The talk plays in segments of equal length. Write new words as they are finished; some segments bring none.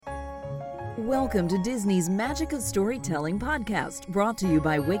Welcome to Disney's Magic of Storytelling podcast, brought to you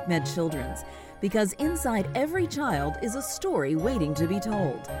by WakeMed Children's, because inside every child is a story waiting to be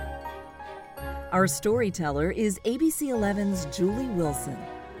told. Our storyteller is ABC 11's Julie Wilson.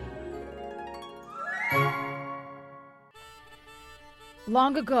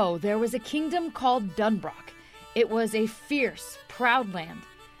 Long ago, there was a kingdom called Dunbrock. It was a fierce, proud land.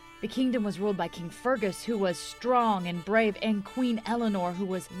 The kingdom was ruled by King Fergus, who was strong and brave, and Queen Eleanor, who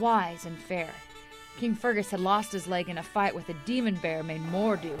was wise and fair. King Fergus had lost his leg in a fight with a demon bear named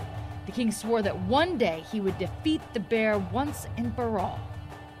Mordu. The king swore that one day he would defeat the bear once and for all.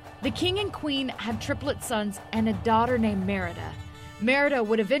 The king and queen had triplet sons and a daughter named Merida. Merida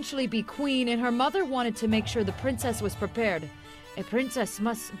would eventually be queen, and her mother wanted to make sure the princess was prepared. A princess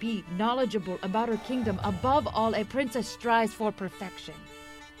must be knowledgeable about her kingdom. Above all, a princess strives for perfection.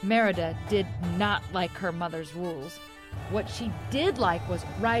 Merida did not like her mother's rules. What she did like was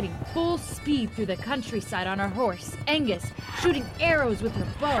riding full speed through the countryside on her horse, Angus, shooting arrows with her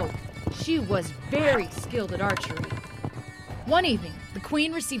bow. She was very skilled at archery. One evening, the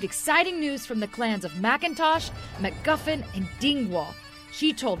queen received exciting news from the clans of Macintosh, MacGuffin, and Dingwall.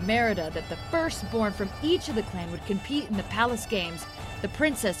 She told Merida that the firstborn from each of the clan would compete in the palace games. The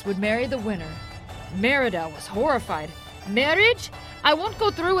princess would marry the winner. Merida was horrified. "Marriage? I won't go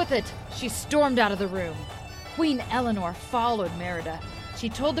through with it." She stormed out of the room. Queen Eleanor followed Merida. She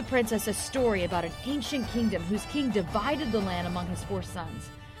told the princess a story about an ancient kingdom whose king divided the land among his 4 sons.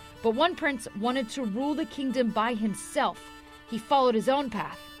 But one prince wanted to rule the kingdom by himself. He followed his own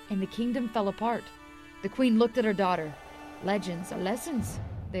path, and the kingdom fell apart. The queen looked at her daughter. Legends are lessons.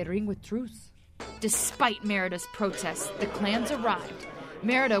 They ring with truth. Despite Merida's protests, the clans arrived.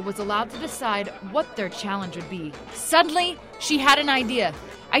 Merida was allowed to decide what their challenge would be. Suddenly, she had an idea.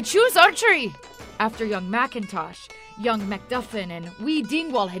 "I choose archery!" After young Macintosh, young MacGuffin, and wee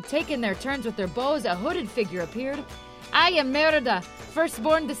Dingwall had taken their turns with their bows, a hooded figure appeared. "I am Merida,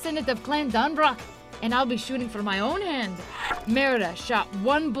 firstborn descendant of Clan Dunbrock, and I'll be shooting for my own hand." Merida shot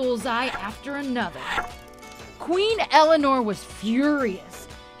one bullseye after another. Queen Eleanor was furious.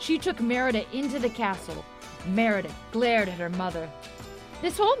 She took Merida into the castle. Merida glared at her mother.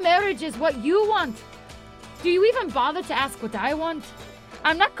 "This whole marriage is what you want. Do you even bother to ask what I want?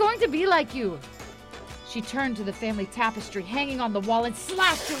 I'm not going to be like you." She turned to the family tapestry hanging on the wall and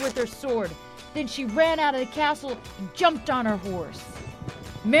slashed it with her sword. Then she ran out of the castle and jumped on her horse.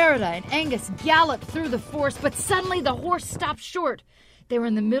 Merida and Angus galloped through the forest, but suddenly the horse stopped short. They were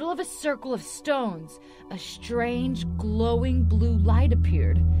in the middle of a circle of stones. A strange, glowing blue light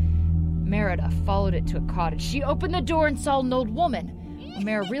appeared. Merida followed it to a cottage. She opened the door and saw an old woman. When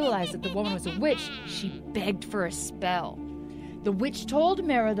Merida realized that the woman was a witch, she begged for a spell. The witch told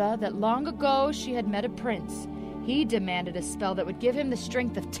Merida that long ago she had met a prince. He demanded a spell that would give him the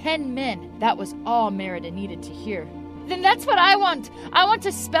strength of 10 men. That was all Merida needed to hear. "Then that's what I want. I want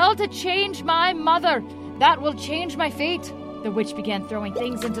a spell to change my mother. That will change my fate." The witch began throwing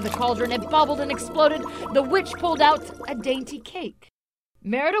things into the cauldron. It bubbled and exploded. The witch pulled out a dainty cake.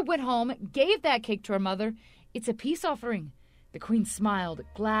 Merida went home, gave that cake to her mother. "It's a peace offering." The queen smiled,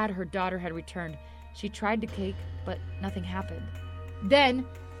 glad her daughter had returned. She tried the cake, but nothing happened. Then,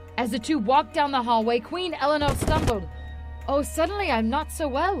 as the two walked down the hallway, Queen Eleanor stumbled. "Oh, suddenly I'm not so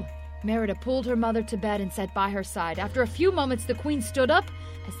well." Merida pulled her mother to bed and sat by her side. After a few moments, the queen stood up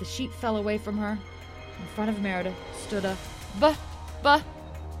as the sheet fell away from her. In front of Merida stood a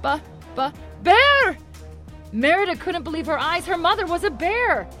bear! Merida couldn't believe her eyes. Her mother was a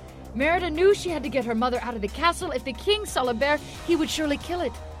bear. Merida knew she had to get her mother out of the castle. If the king saw a bear, he would surely kill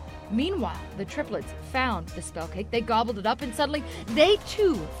it. Meanwhile, the triplets found the spell cake. They gobbled it up, and suddenly they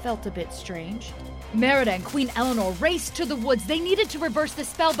too felt a bit strange. Merida and Queen Eleanor raced to the woods. They needed to reverse the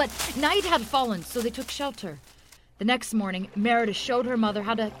spell, but night had fallen, so they took shelter. The next morning, Merida showed her mother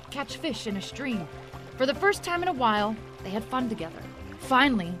how to catch fish in a stream. For the first time in a while, they had fun together.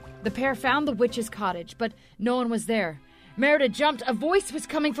 Finally, the pair found the witch's cottage, but no one was there. Merida jumped. A voice was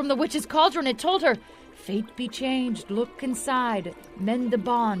coming from the witch's cauldron. It told her, "Fate be changed, look inside, mend the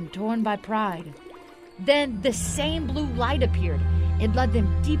bond torn by pride." Then the same blue light appeared. It led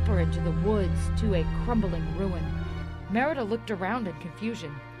them deeper into the woods to a crumbling ruin. Merida looked around in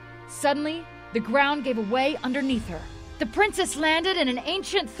confusion. Suddenly, the ground gave way underneath her. The princess landed in an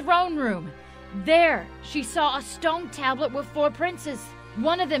ancient throne room. There, she saw a stone tablet with 4 princes.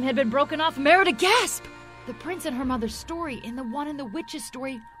 One of them had been broken off. Merida gasped! The prince in her mother's story and the one in the witch's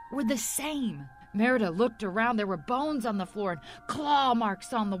story were the same. Merida looked around. There were bones on the floor and claw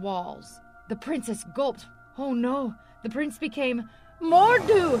marks on the walls. The princess gulped. Oh no, the prince became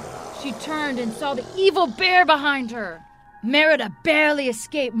Mordu! She turned and saw the evil bear behind her. Merida barely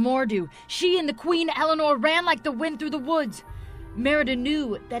escaped Mor'du. She and the Queen Eleanor ran like the wind through the woods. Merida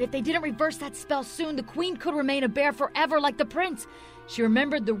knew that if they didn't reverse that spell soon, the queen could remain a bear forever like the prince. She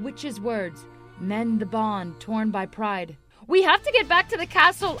remembered the witch's words, mend the bond torn by pride. We have to get back to the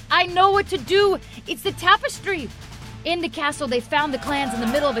castle. I know what to do. It's the tapestry. In the castle, they found the clans in the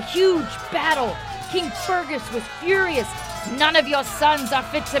middle of a huge battle. King Fergus was furious. None of your sons are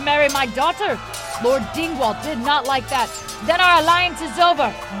fit to marry my daughter. Lord Dingwall did not like that. Then our alliance is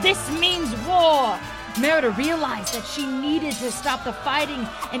over. This means war. Merida realized that she needed to stop the fighting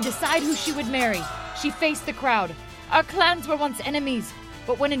and decide who she would marry. She faced the crowd. Our clans were once enemies,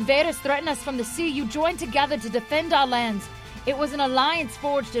 but when invaders threatened us from the sea, you joined together to defend our lands. It was an alliance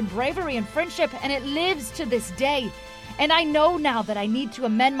forged in bravery and friendship, and it lives to this day. And I know now that I need to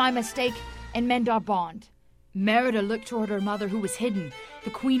amend my mistake and mend our bond. Merida looked toward her mother, who was hidden.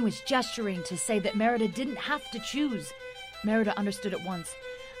 The queen was gesturing to say that Merida didn't have to choose. Merida understood at once.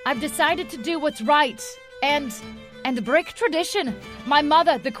 I've decided to do what's right and break tradition. My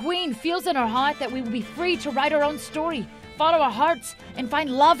mother, the queen, feels in her heart that we will be free to write our own story, follow our hearts, and find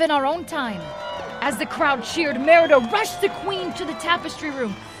love in our own time. As the crowd cheered, Merida rushed the queen to the tapestry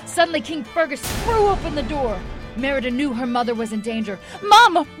room. Suddenly, King Fergus threw open the door. Merida knew her mother was in danger.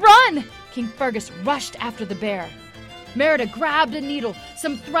 Mom, run! King Fergus rushed after the bear. Merida grabbed a needle,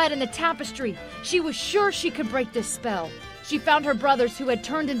 some thread in the tapestry. She was sure she could break this spell. She found her brothers, who had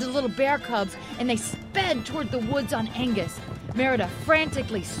turned into little bear cubs, and they sped toward the woods on Angus. Merida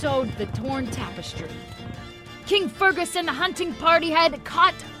frantically sewed the torn tapestry. King Fergus and the hunting party had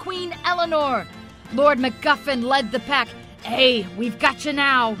caught Queen Eleanor. Lord MacGuffin led the pack. Hey, we've got you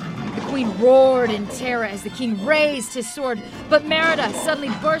now. The queen roared in terror as the king raised his sword, but Merida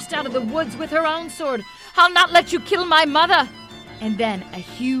suddenly burst out of the woods with her own sword. I'll not let you kill my mother! And then a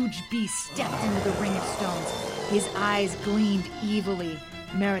huge beast stepped into the ring of stones. His eyes gleamed evilly.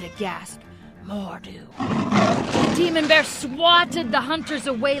 Merida gasped, Mor'du. The demon bear swatted the hunters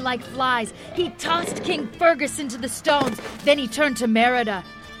away like flies. He tossed King Fergus into the stones. Then he turned to Merida.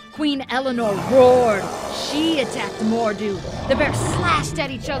 Queen Eleanor roared. She attacked Mor'du. The bears slashed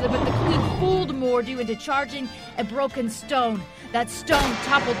at each other, but the queen fooled Mor'du into charging a broken stone. That stone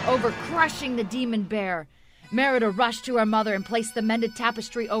toppled over, crushing the demon bear. Merida rushed to her mother and placed the mended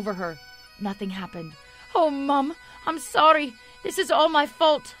tapestry over her. Nothing happened. Oh, Mom, I'm sorry. This is all my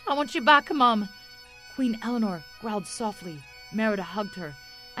fault. I want you back, Mom. Queen Eleanor growled softly. Merida hugged her.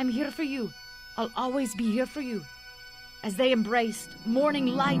 I'm here for you. I'll always be here for you. As they embraced, morning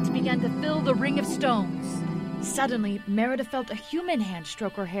light began to fill the ring of stones. Suddenly, Merida felt a human hand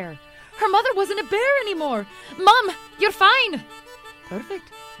stroke her hair. Her mother wasn't a bear anymore. Mom, you're fine.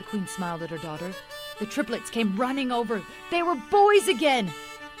 Perfect, the queen smiled at her daughter. The triplets came running over. They were boys again.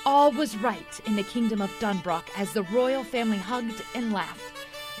 All was right in the kingdom of Dunbroch as the royal family hugged and laughed.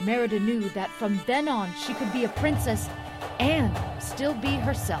 Merida knew that from then on she could be a princess and still be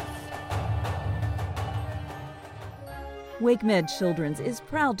herself. WakeMed Children's is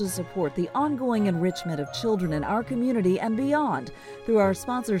proud to support the ongoing enrichment of children in our community and beyond through our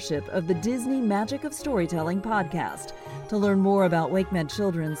sponsorship of the Disney Magic of Storytelling podcast. To learn more about WakeMed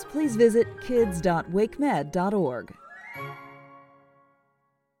Children's, please visit kids.wakemed.org.